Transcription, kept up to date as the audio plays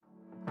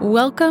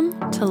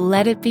Welcome to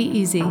Let It Be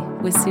Easy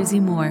with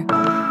Susie Moore.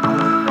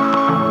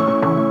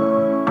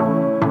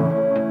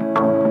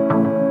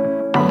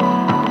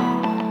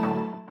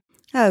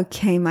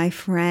 Okay, my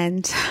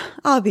friend,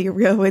 I'll be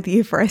real with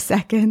you for a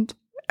second.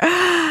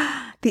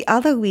 The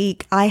other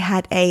week, I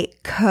had a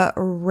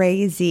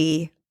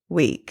crazy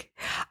week.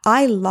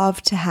 I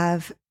love to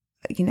have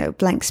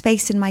blank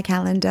space in my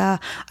calendar.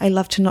 I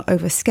love to not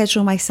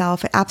overschedule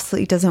myself. It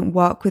absolutely doesn't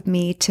work with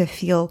me to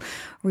feel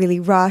really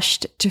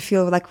rushed, to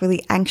feel like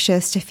really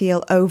anxious, to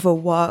feel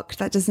overworked.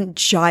 That doesn't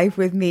jive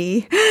with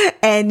me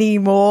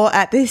anymore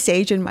at this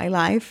stage in my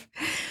life.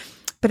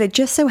 But it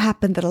just so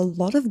happened that a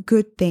lot of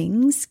good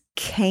things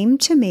came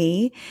to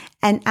me.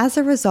 And as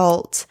a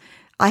result,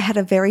 I had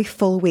a very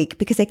full week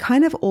because they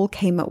kind of all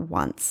came at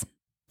once.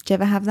 Do you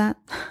ever have that?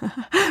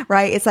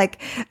 Right? It's like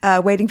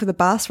waiting for the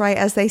bus, right?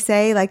 As they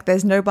say, like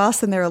there's no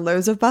bus and there are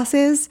loads of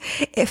buses.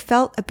 It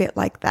felt a bit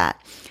like that.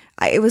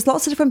 It was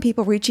lots of different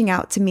people reaching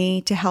out to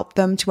me to help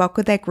them, to work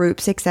with their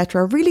groups,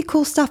 etc. Really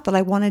cool stuff that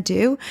I want to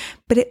do,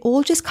 but it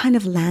all just kind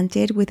of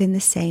landed within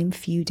the same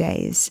few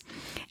days.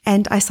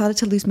 And I started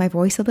to lose my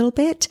voice a little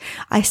bit.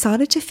 I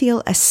started to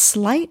feel a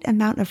slight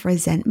amount of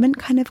resentment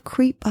kind of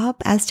creep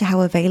up as to how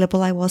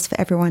available I was for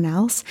everyone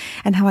else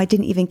and how I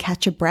didn't even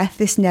catch a breath.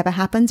 This never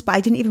happens, but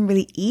I didn't even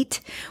really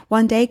eat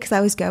one day because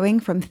I was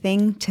going from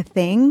thing to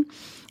thing.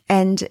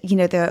 And,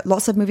 there are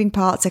lots of moving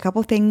parts, a couple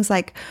of things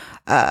like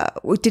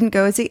didn't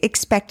go as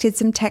expected,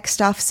 some tech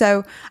stuff.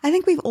 So I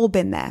think we've all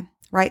been there,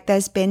 right?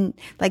 There's been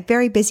like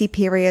very busy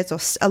periods or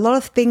a lot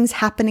of things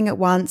happening at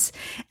once,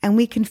 and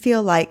we can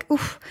feel like,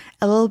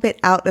 a little bit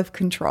out of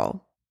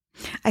control.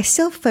 I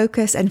still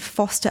focus and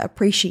foster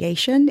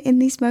appreciation in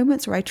these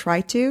moments, or I try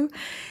to.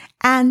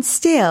 And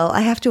still, I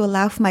have to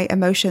allow for my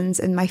emotions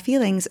and my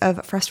feelings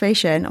of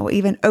frustration or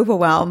even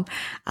overwhelm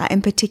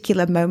in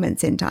particular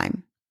moments in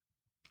time.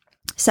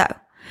 So,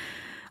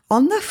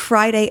 on the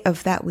Friday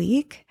of that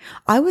week,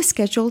 I was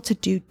scheduled to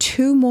do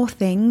 2 more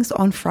things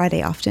on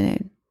Friday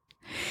afternoon.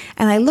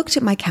 And I looked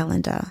at my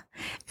calendar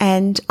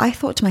and I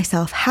thought to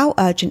myself, how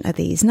urgent are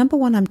these? Number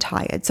one, I'm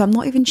tired, so I'm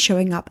not even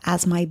showing up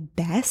as my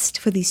best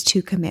for these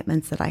 2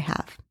 commitments that I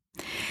have.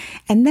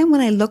 And then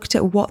when I looked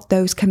at what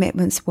those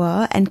commitments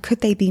were and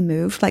could they be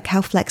moved, like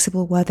how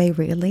flexible were they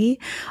really,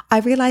 I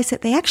realized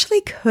that they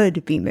actually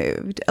could be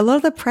moved. A lot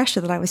of the pressure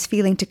that I was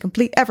feeling to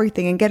complete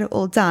everything and get it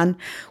all done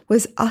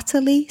was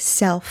utterly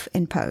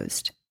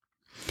self-imposed.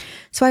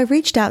 So I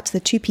reached out to the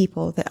 2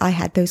 people that I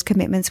had those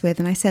commitments with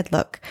and I said,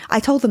 look, I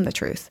told them the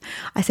truth.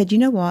 I said, you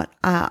know what?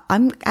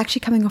 I'm actually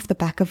coming off the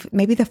back of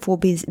maybe the 4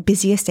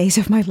 busiest days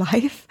of my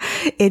life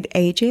in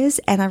ages,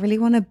 and I really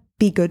want to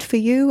be good for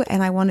you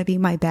and I want to be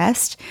my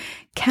best.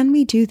 Can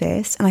we do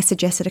this? And I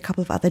suggested a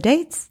couple of other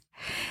dates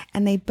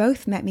and they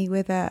both met me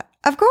with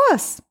of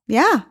course,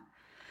 yeah.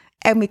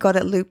 And we got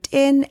it looped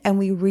in and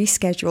we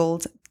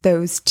rescheduled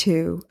those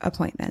 2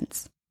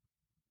 appointments.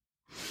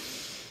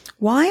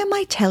 Why am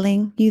I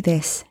telling you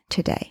this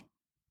today?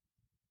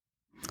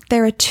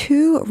 There are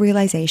 2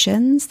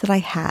 realizations that I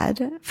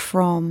had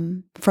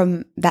from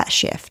that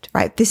shift,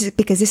 right? This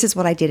is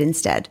what I did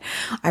instead.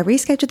 I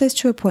rescheduled those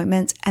 2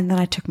 appointments and then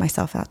I took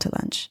myself out to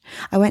lunch.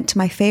 I went to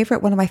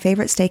one of my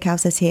favorite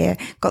steakhouses here,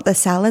 got the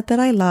salad that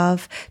I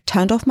love,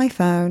 turned off my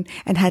phone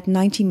and had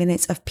 90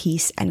 minutes of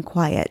peace and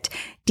quiet,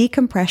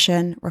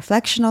 decompression,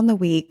 reflection on the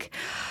week,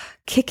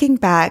 kicking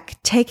back,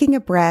 taking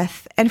a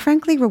breath, and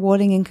frankly,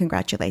 rewarding and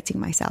congratulating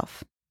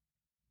myself.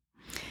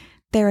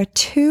 There are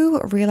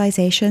 2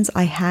 realizations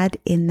I had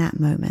in that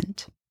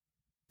moment.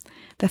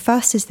 The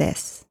first is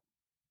this: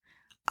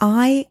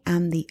 I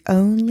am the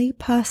only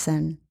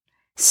person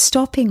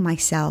stopping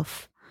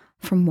myself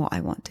from what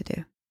I want to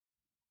do.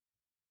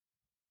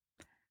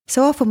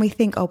 So often we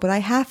think, but I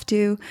have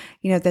to,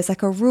 there's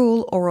like a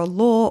rule or a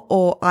law,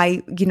 or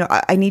I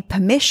need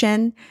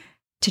permission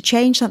to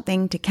change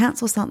something, to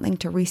cancel something,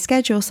 to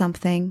reschedule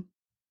something.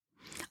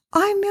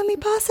 I'm the only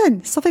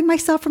person stopping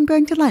myself from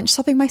going to lunch,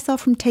 stopping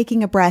myself from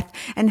taking a breath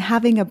and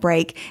having a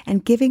break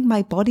and giving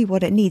my body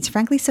what it needs,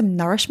 frankly, some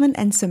nourishment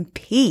and some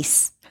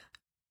peace.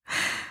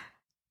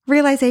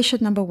 Realization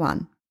number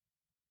 1.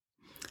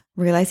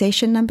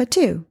 Realization number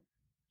 2.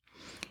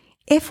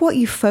 If what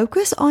you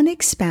focus on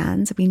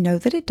expands, we know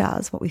that it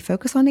does, what we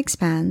focus on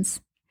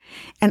expands,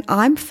 and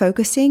I'm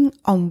focusing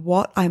on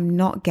what I'm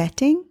not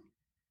getting,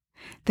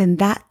 then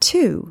that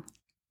too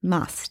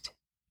must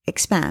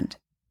expand.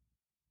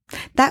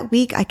 That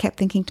week, I kept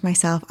thinking to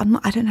myself,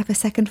 I don't have a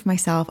second for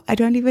myself. I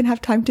don't even have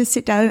time to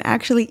sit down and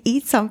actually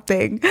eat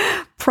something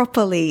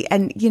properly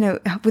and,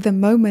 with a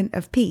moment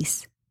of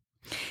peace.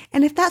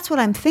 And if that's what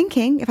I'm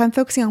thinking, if I'm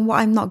focusing on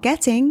what I'm not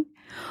getting,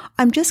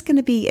 I'm just going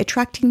to be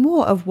attracting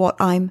more of what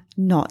I'm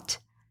not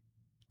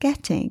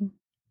getting.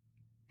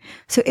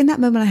 So in that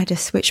moment, I had to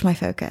switch my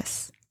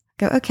focus.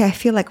 Go, okay, I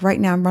feel like right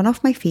now I'm run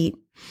off my feet.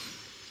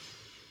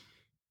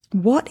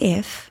 What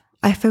if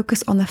I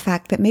focus on the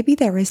fact that maybe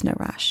there is no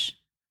rush?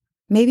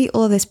 Maybe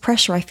all of this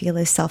pressure I feel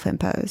is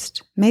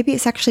self-imposed. Maybe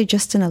it's actually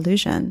just an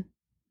illusion.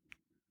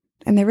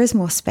 And there is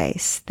more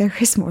space. There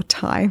is more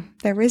time.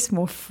 There is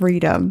more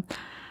freedom.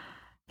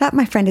 That,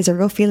 my friend, is a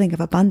real feeling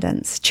of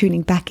abundance,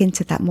 tuning back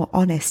into that more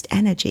honest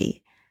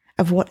energy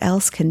of what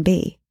else can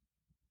be.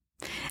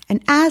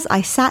 And as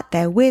I sat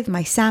there with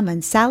my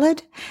salmon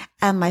salad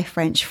and my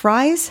French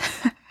fries,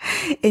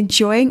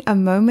 enjoying a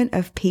moment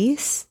of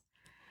peace,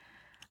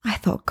 I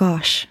thought,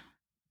 gosh,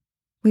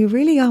 we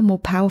really are more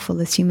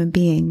powerful as human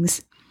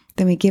beings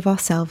than we give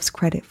ourselves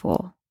credit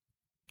for.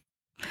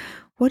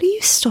 What are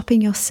you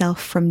stopping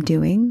yourself from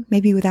doing,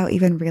 maybe without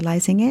even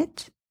realizing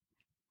it?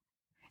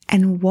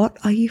 And what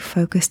are you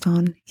focused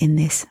on in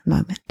this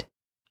moment?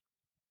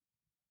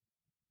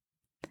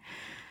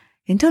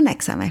 Until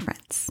next time, my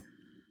friends.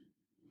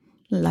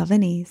 Love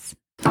and ease.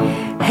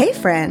 Hey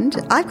friend,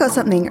 I've got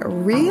something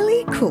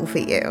really cool for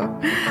you.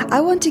 I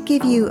want to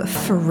give you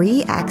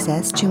free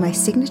access to my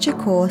signature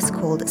course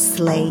called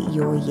Slay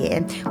Your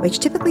Year, which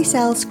typically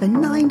sells for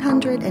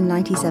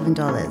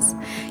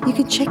 $997. You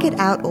can check it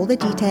out, all the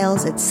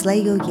details at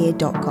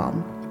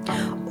slayyouryear.com.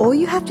 All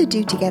you have to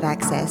do to get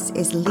access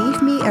is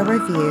leave me a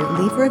review,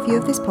 leave a review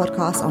of this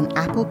podcast on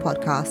Apple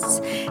Podcasts,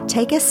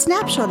 take a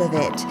snapshot of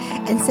it,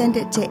 and send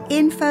it to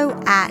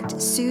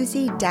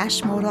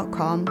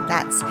info@susie-moore.com.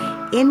 That's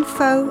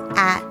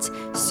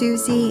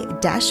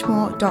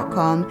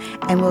info@susie-moore.com,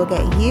 and we'll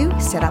get you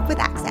set up with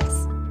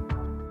access.